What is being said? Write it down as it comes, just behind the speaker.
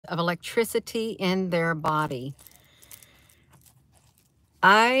of electricity in their body.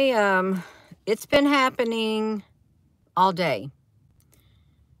 It's been happening all day.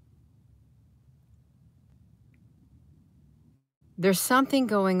 There's something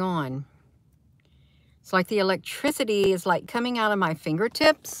going on. It's like the electricity is like coming out of my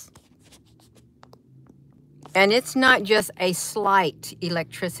fingertips. And it's not just a slight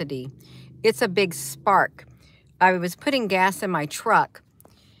electricity. It's a big spark. I was putting gas in my truck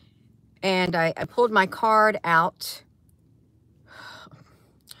and I pulled my card out.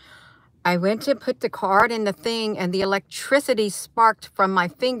 I went to put the card in the thing and the electricity sparked from my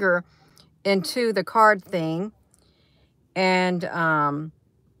finger into the card thing. And I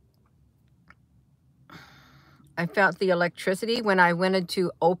felt the electricity when I wanted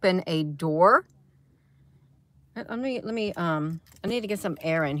to open a door. I need to get some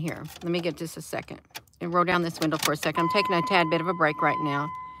air in here. Let me get just a second and roll down this window for a second. I'm taking a tad bit of a break right now.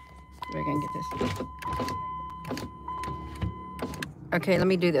 We're gonna get this. Okay, let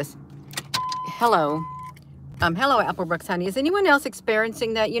me do this. Hello. Hello, Applebrooks honey. Is anyone else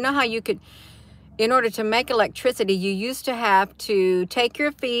experiencing that? You know how you could, in order to make electricity, you used to have to take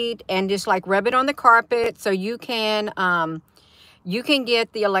your feet and just like rub it on the carpet so you can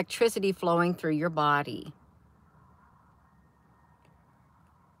get the electricity flowing through your body.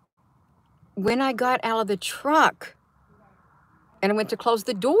 When I got out of the truck and I went to close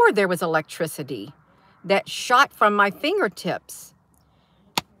the door, there was electricity that shot from my fingertips.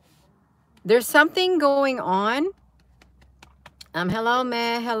 There's something going on. Hello,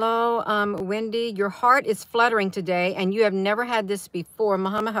 Matt. Hello, Wendy. Your heart is fluttering today, and you have never had this before.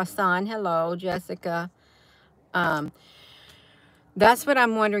 Muhammad Hassan. Hello, Jessica. That's what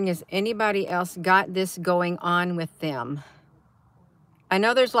I'm wondering. Is anybody else got this going on with them? I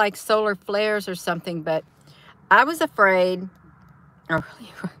know there's like solar flares or something, but I was afraid.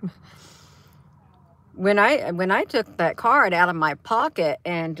 When I took that card out of my pocket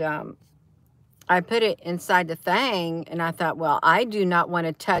and I put it inside the thing, and I thought, well, I do not want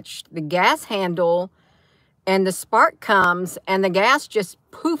to touch the gas handle, and the spark comes, and the gas just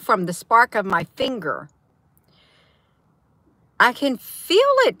poof from the spark of my finger. I can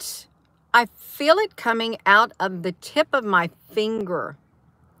feel it. I feel it coming out of the tip of my finger.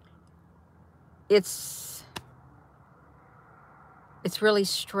 It's really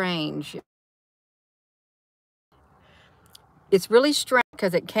strange. It's really strange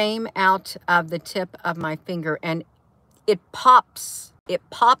because it came out of the tip of my finger and it pops. It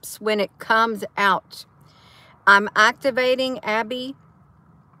pops when it comes out. I'm activating, Abby.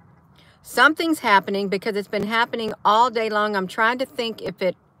 Something's happening because it's been happening all day long. I'm trying to think if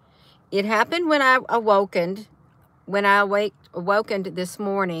it happened when I awokened, awokened this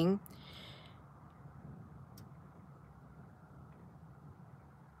morning.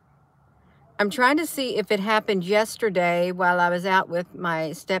 I'm trying to see if it happened yesterday while I was out with my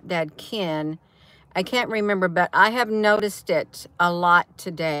stepdad, Ken. I can't remember, but I have noticed it a lot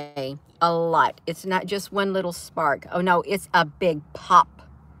today. A lot. It's not just one little spark. Oh, no, it's a big pop.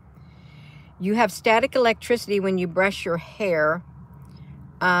 You have static electricity when you brush your hair.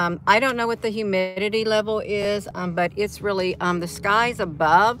 I don't know what the humidity level is, but it's really, the skies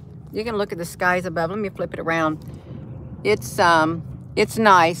above. You can look at the skies above. Let me flip it around. It's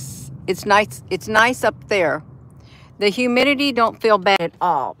nice. It's nice. It's nice up there. The humidity don't feel bad at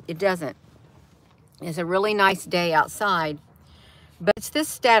all. It doesn't. It's a really nice day outside. But it's this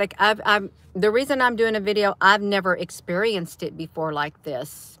static. The reason I'm doing a video, I've never experienced it before like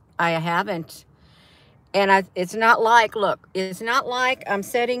this. I haven't. And it's not like, look, it's not like I'm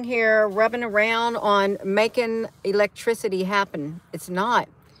sitting here rubbing around on making electricity happen. It's not.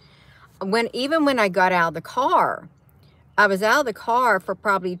 Even when I got out of the car, I was out of the car for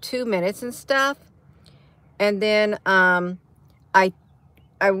probably 2 minutes and stuff. And then I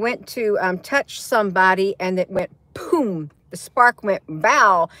went to touch somebody and it went boom. The spark went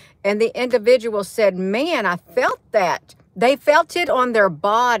bow. And the individual said, man, I felt that. They felt it on their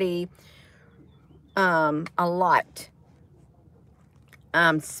body a lot.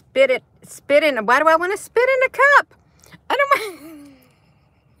 Spit in. Why do I want to spit in a cup? I don't want.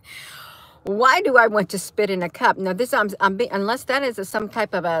 Why do I want to spit in a cup? Now, this unless that is some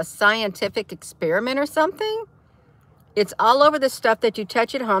type of a scientific experiment or something. It's all over the stuff that you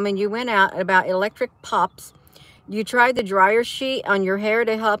touch at home, and you went out about electric pops. You tried the dryer sheet on your hair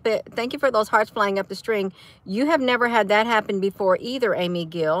to help it. Thank you for those hearts flying up the string. You have never had that happen before either, Amy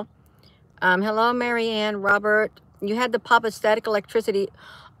Gill. Hello, Marianne, Robert. You had the pop of static electricity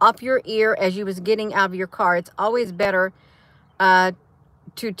off your ear as you was getting out of your car. It's always better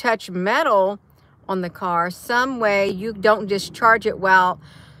to touch metal on the car some way you don't discharge it while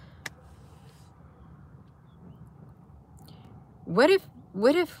what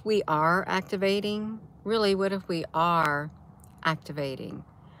if we are activating? Really, what if we are activating?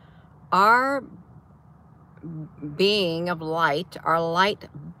 Our being of light, our light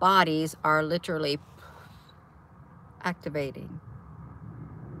bodies are literally activating.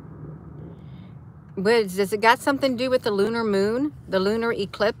 Does it got something to do with the lunar moon, the lunar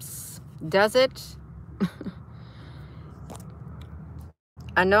eclipse? Does it?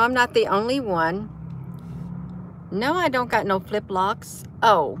 I know I'm not the only one. No, I don't got no flip locks.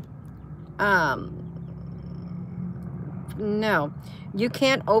 Oh, no, you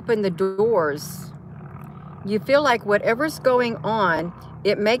can't open the doors. You feel like whatever's going on,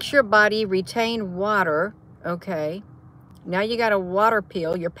 it makes your body retain water. Okay. Now you got a water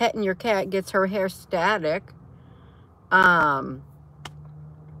pill. You're petting your cat, gets her hair static.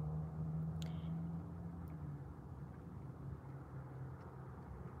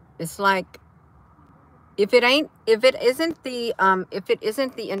 It's like, if it isn't the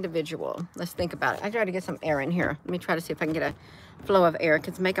individual, let's think about it. I try to get some air in here. Let me try to see if I can get a flow of air,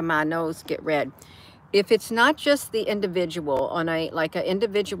 because it's making my nose get red. If it's not just the individual on an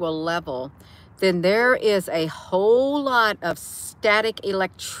individual level, then there is a whole lot of static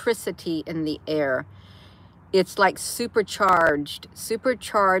electricity in the air. It's like supercharged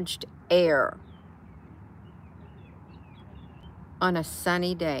air on a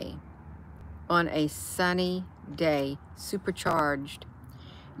sunny day. On a sunny day, supercharged.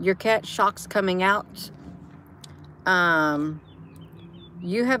 Your cat shocks coming out.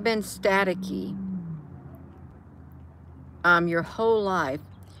 You have been staticky your whole life.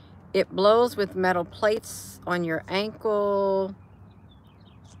 It blows with metal plates on your ankle.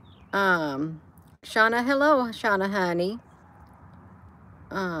 Shauna, hello, Shauna, honey.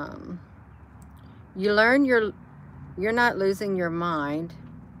 You learn you're not losing your mind,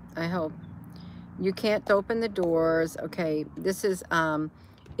 I hope. You can't open the doors. Okay, this is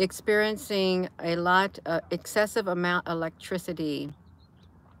experiencing a lot, excessive amount of electricity.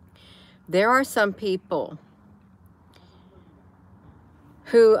 There are some people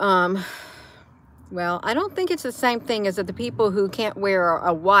who, well, I don't think it's the same thing as the people who can't wear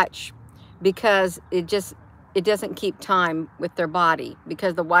a watch because it doesn't keep time with their body,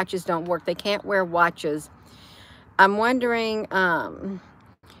 because the watches don't work. They can't wear watches. I'm wondering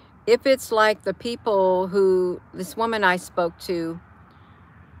if it's like the people who, this woman I spoke to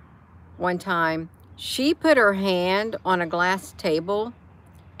one time, she put her hand on a glass table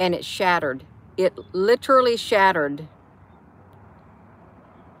and it shattered. It literally shattered.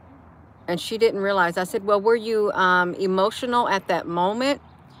 And she didn't realize. I said, well, were you emotional at that moment?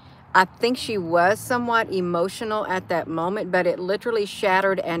 I think she was somewhat emotional at that moment, but it literally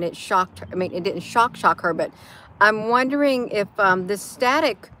shattered and it shocked her. I mean, it didn't shock her, but I'm wondering if the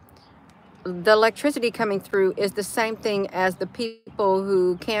static, the electricity coming through is the same thing as the people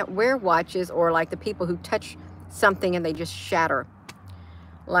who can't wear watches, or like the people who touch something and they just shatter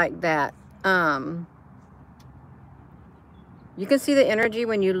like that. You can see the energy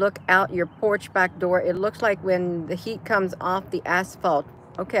when you look out your porch back door. It looks like when the heat comes off the asphalt.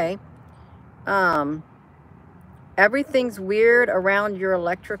 Okay. Everything's weird around your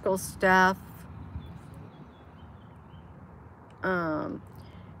electrical stuff.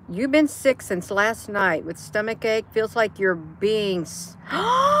 You've been sick since last night with stomach ache. Feels like you're being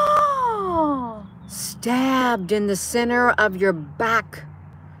stabbed in the center of your back,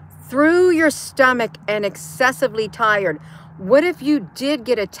 through your stomach, and excessively tired. What if you did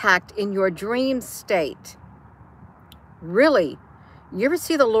get attacked in your dream state? Really? You ever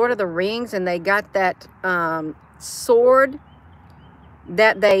see the Lord of the Rings and they got that sword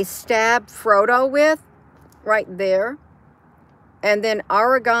that they stabbed Frodo with right there? And then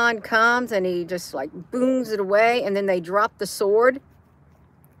Aragorn comes and he just like booms it away, and then they drop the sword.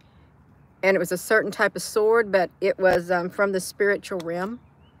 And it was a certain type of sword, but it was from the spiritual realm.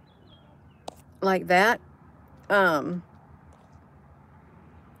 Like that.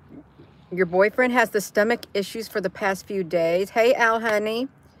 Your boyfriend has the stomach issues for the past few days. Hey, Al, honey.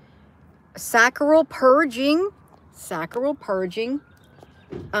 Sacral purging. Sacral purging.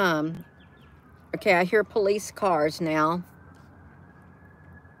 Okay, I hear police cars now.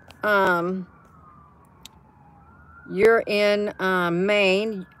 You're in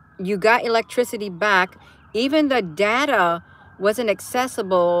Maine. You got electricity back. Even the data wasn't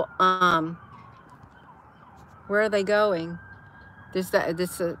accessible. Where are they going? There's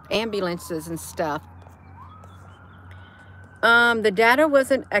ambulances and stuff. The data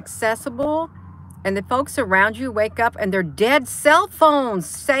wasn't accessible, and the folks around you wake up and they're dead cell phones.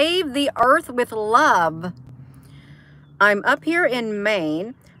 Save the earth with love. I'm up here in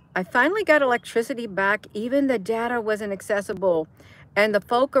Maine. I finally got electricity back. Even the data wasn't accessible. And the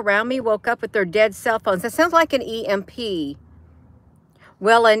folk around me woke up with their dead cell phones. That sounds like an EMP.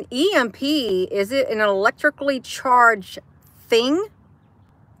 Well, an EMP, is it an electrically charged thing?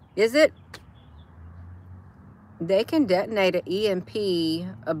 Is it? They can detonate an EMP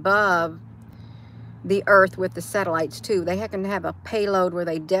above the Earth with the satellites too. They can have a payload where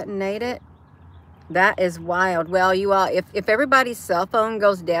they detonate it. That is wild. Well, you all, if everybody's cell phone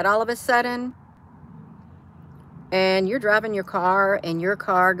goes dead all of a sudden, and you're driving your car and your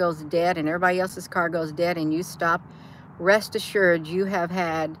car goes dead and everybody else's car goes dead and you stop, rest assured you have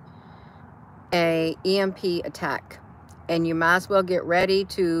had a EMP attack. And you might as well get ready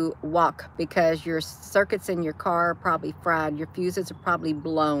to walk, because your circuits in your car are probably fried. Your fuses are probably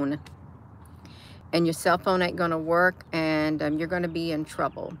blown. And your cell phone ain't going to work, and you're going to be in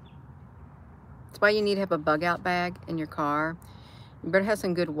trouble. That's why you need to have a bug-out bag in your car. You better have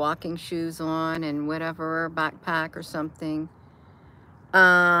some good walking shoes on and whatever, backpack or something.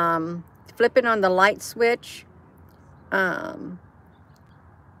 Flipping on the light switch.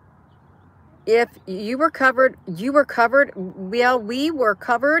 If you were covered, well, we were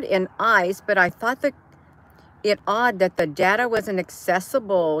covered in ice, but I thought that it odd that the data wasn't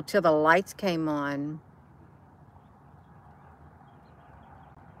accessible till the lights came on.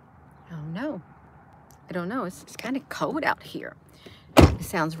 Oh no, I don't know. It's kind of cold out here. It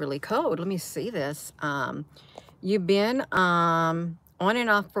sounds really cold. Let me see this. You've been on and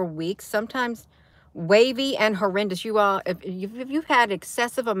off for weeks, sometimes wavy and horrendous. You all, if you've had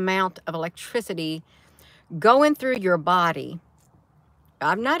excessive amount of electricity going through your body.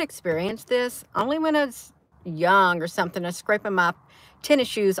 I've not experienced this, only when I was young or something. I was scraping my tennis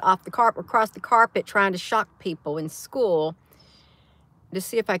shoes off the carpet, across the carpet, trying to shock people in school to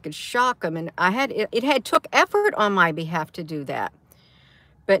see if I could shock them. And it had took effort on my behalf to do that.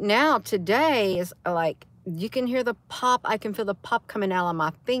 But now today is like, you can hear the pop. I can feel the pop coming out of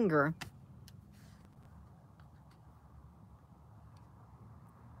my finger.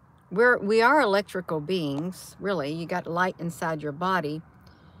 We are electrical beings, really. You got light inside your body.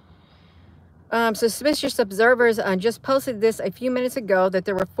 Suspicious observers just posted this a few minutes ago that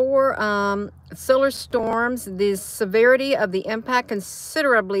there were 4 solar storms. The severity of the impact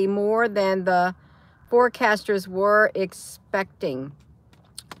considerably more than the forecasters were expecting.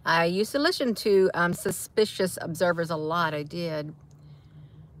 I used to listen to suspicious observers a lot. I did.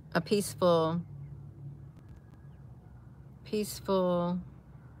 A peaceful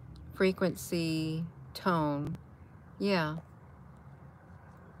frequency tone. Yeah.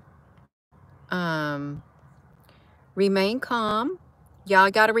 Remain calm. Y'all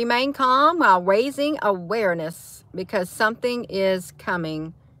got to remain calm while raising awareness, because something is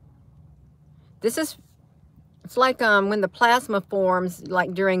coming. It's like when the plasma forms,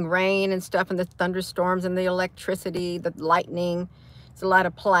 like during rain and stuff, and the thunderstorms and the electricity, the lightning. It's a lot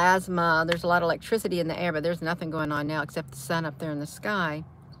of plasma. There's a lot of electricity in the air, but there's nothing going on now except the sun up there in the sky.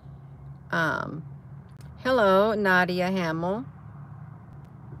 Hello, Nadia Hamill.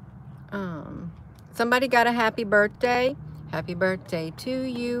 Somebody got a happy birthday. Happy birthday to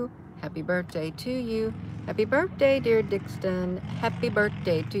you. Happy birthday to you. Happy birthday, dear Dixon. Happy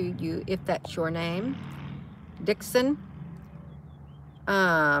birthday to you, if that's your name. Dixon.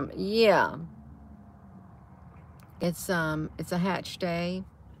 Yeah. It's a hatch day.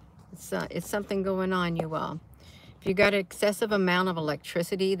 It's something going on, you all. If you got an excessive amount of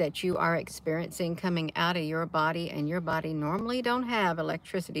electricity that you are experiencing coming out of your body, and your body normally don't have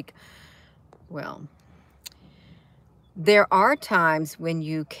electricity, well, there are times when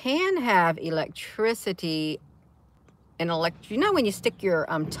you can have electricity and you know when you stick your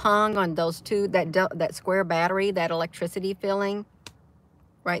tongue on those two, that square battery, that electricity feeling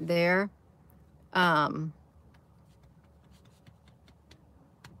right there.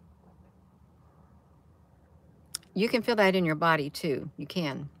 You can feel that in your body too. You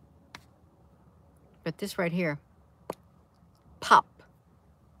can. But this right here, pop,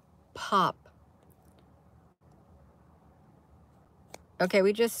 pop. Okay,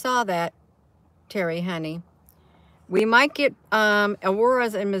 we just saw that, Terry, honey. We might get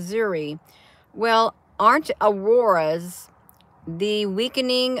auroras in Missouri. Well, aren't auroras the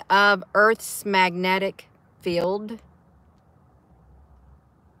weakening of Earth's magnetic field?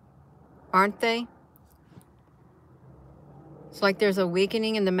 Aren't they? It's like there's a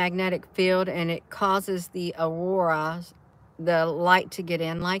weakening in the magnetic field, and it causes the auroras, the light, to get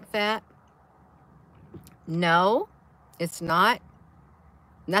in like that. No, it's not.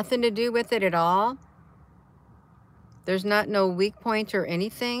 Nothing to do with it at all. There's no weak point or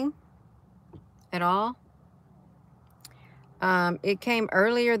anything at all. It came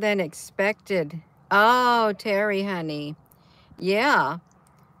earlier than expected. Oh, Terry, honey. Yeah.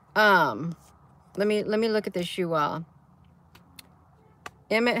 Let me look at this, you all.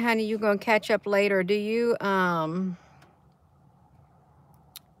 Emmett, honey, you gonna catch up later. Do you, I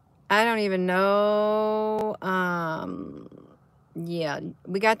don't even know. Yeah,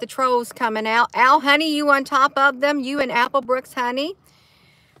 we got the trolls coming out. Al, honey, you on top of them? You and Applebrooks, honey?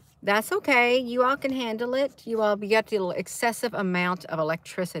 That's okay. You all can handle it. You got the excessive amount of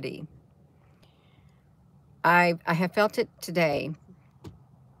electricity. I have felt it today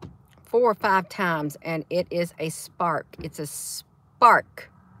 4 or 5 times, and it is a spark. It's a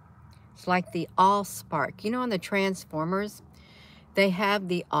spark. It's like the Allspark. You know, in the Transformers, they have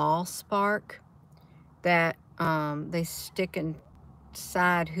the Allspark that they stick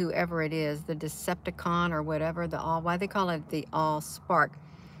inside whoever it is, the Decepticon or whatever, why they call it the Allspark.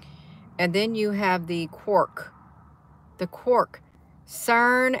 And then you have the quark,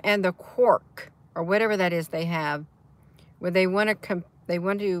 CERN and the quark, or whatever that is they have, where they want to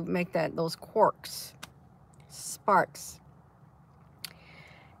make those quarks, sparks.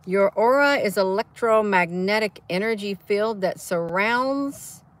 Your aura is electromagnetic energy field that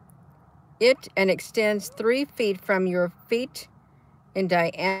surrounds it and extends 3 feet from your feet in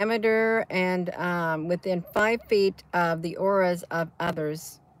diameter and within 5 feet of the auras of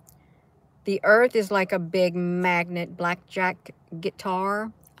others. The earth is like a big magnet, blackjack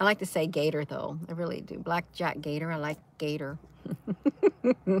guitar. I like to say gator, though. I really do. Blackjack gator. I like gator.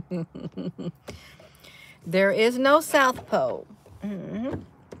 There is no South Pole.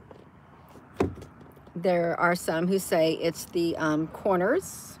 There are some who say it's the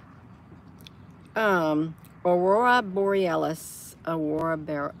corners. Aurora Borealis. Aurora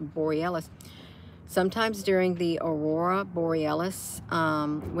Borealis. Sometimes during the Aurora Borealis,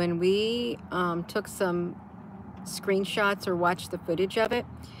 when we took some screenshots or watched the footage of it,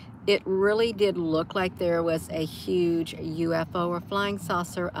 it really did look like there was a huge UFO or flying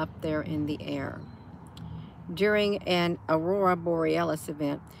saucer up there in the air during an Aurora Borealis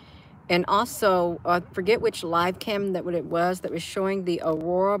event. And also, I forget which live cam that was showing the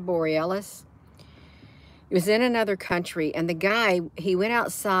Aurora Borealis. It was in another country, and the guy, he went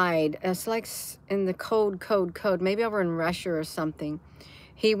outside. It's like in the code, maybe over in Russia or something.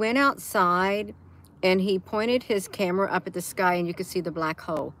 He went outside, and he pointed his camera up at the sky, and you could see the black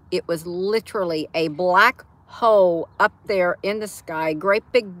hole. It was literally a black hole up there in the sky, great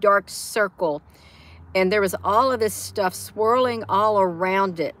big dark circle, and there was all of this stuff swirling all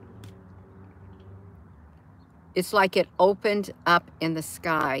around it. It's like it opened up in the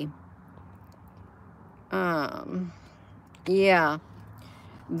sky. Yeah,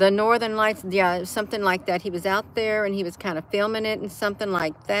 the Northern Lights, yeah, something like that. He was out there and he was kind of filming it and something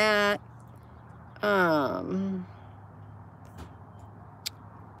like that.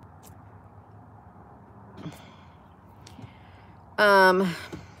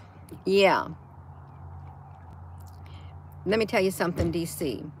 Yeah. Let me tell you something,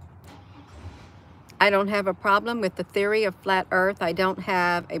 DC. I don't have a problem with the theory of flat Earth. I don't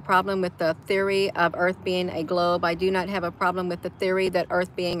have a problem with the theory of Earth being a globe. I do not have a problem with the theory that Earth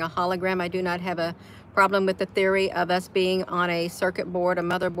being a hologram. I do not have a problem with the theory of us being on a circuit board, a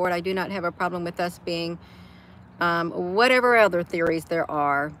motherboard. I do not have a problem with us being whatever other theories there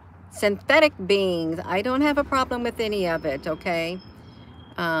are. Synthetic beings. I don't have a problem with any of it, okay?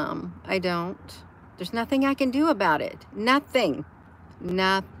 I don't. There's nothing I can do about it. Nothing.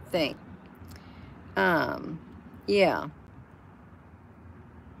 Nothing. Yeah.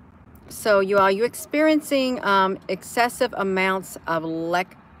 So you're experiencing excessive amounts of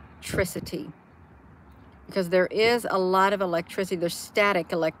electricity, because there is a lot of electricity. There's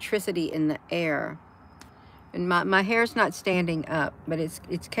static electricity in the air. And my hair's not standing up, but it's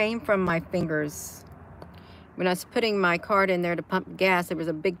came from my fingers. When I was putting my card in there to pump gas, there was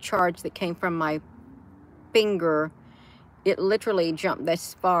a big charge that came from my finger. It literally jumped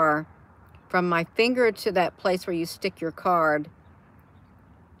this far from my finger to that place where you stick your card.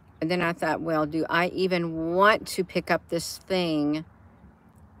 And then I thought, well, do I even want to pick up this thing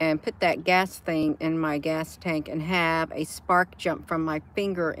and put that gas thing in my gas tank and have a spark jump from my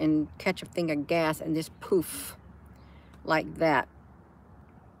finger and catch a thing of gas and just poof, like that.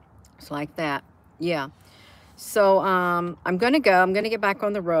 It's like that. Yeah. So I'm going to go. I'm going to get back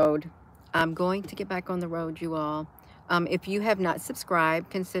on the road. I'm going to get back on the road, you all. If you have not subscribed,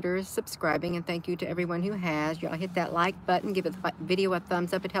 consider subscribing, and thank you to everyone who has. Y'all hit that like button, give the video a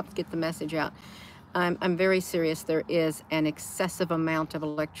thumbs up. It helps get the message out. I'm very serious. There is an excessive amount of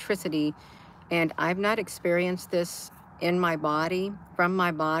electricity, and I've not experienced this in my body, from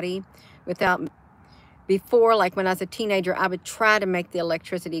my body, without Before, like when I was a teenager, I would try to make the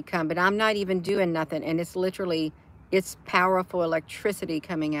electricity come, but I'm not even doing nothing. And it's literally, it's powerful electricity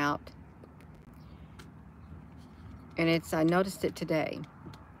coming out. And I noticed it today.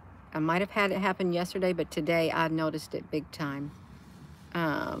 I might have had it happen yesterday, but today I noticed it big time.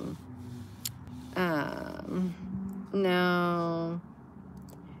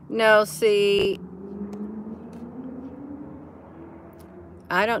 No, see,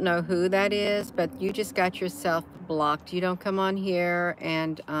 I don't know who that is, but you just got yourself blocked. You don't come on here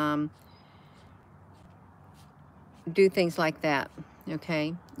and do things like that,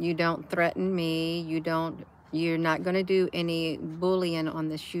 okay? You don't threaten me. You're not going to do any bullying on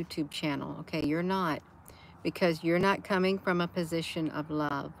this YouTube channel, okay? You're not, because you're not coming from a position of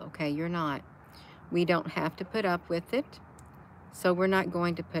love, okay? You're not. We don't have to put up with it, so we're not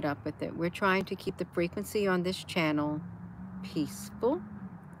going to put up with it. We're trying to keep the frequency on this channel peaceful,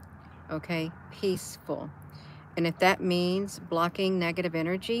 okay? Peaceful. And if that means blocking negative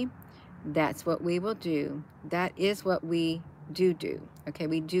energy, that's what we will do. That is what we do. Okay,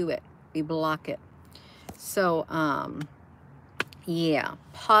 we do it. We block it. So, yeah,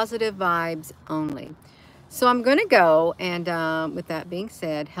 positive vibes only. So I'm going to go, and with that being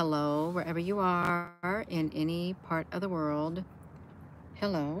said, hello, wherever you are in any part of the world.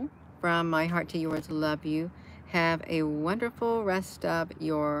 Hello. From my heart to yours, love you. Have a wonderful rest of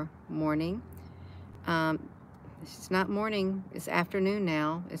your morning. It's not morning, it's afternoon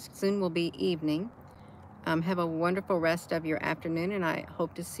now. It soon will be evening. Have a wonderful rest of your afternoon, and I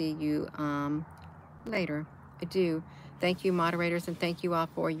hope to see you later. I do. Thank you, moderators, and thank you all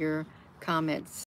for your comments.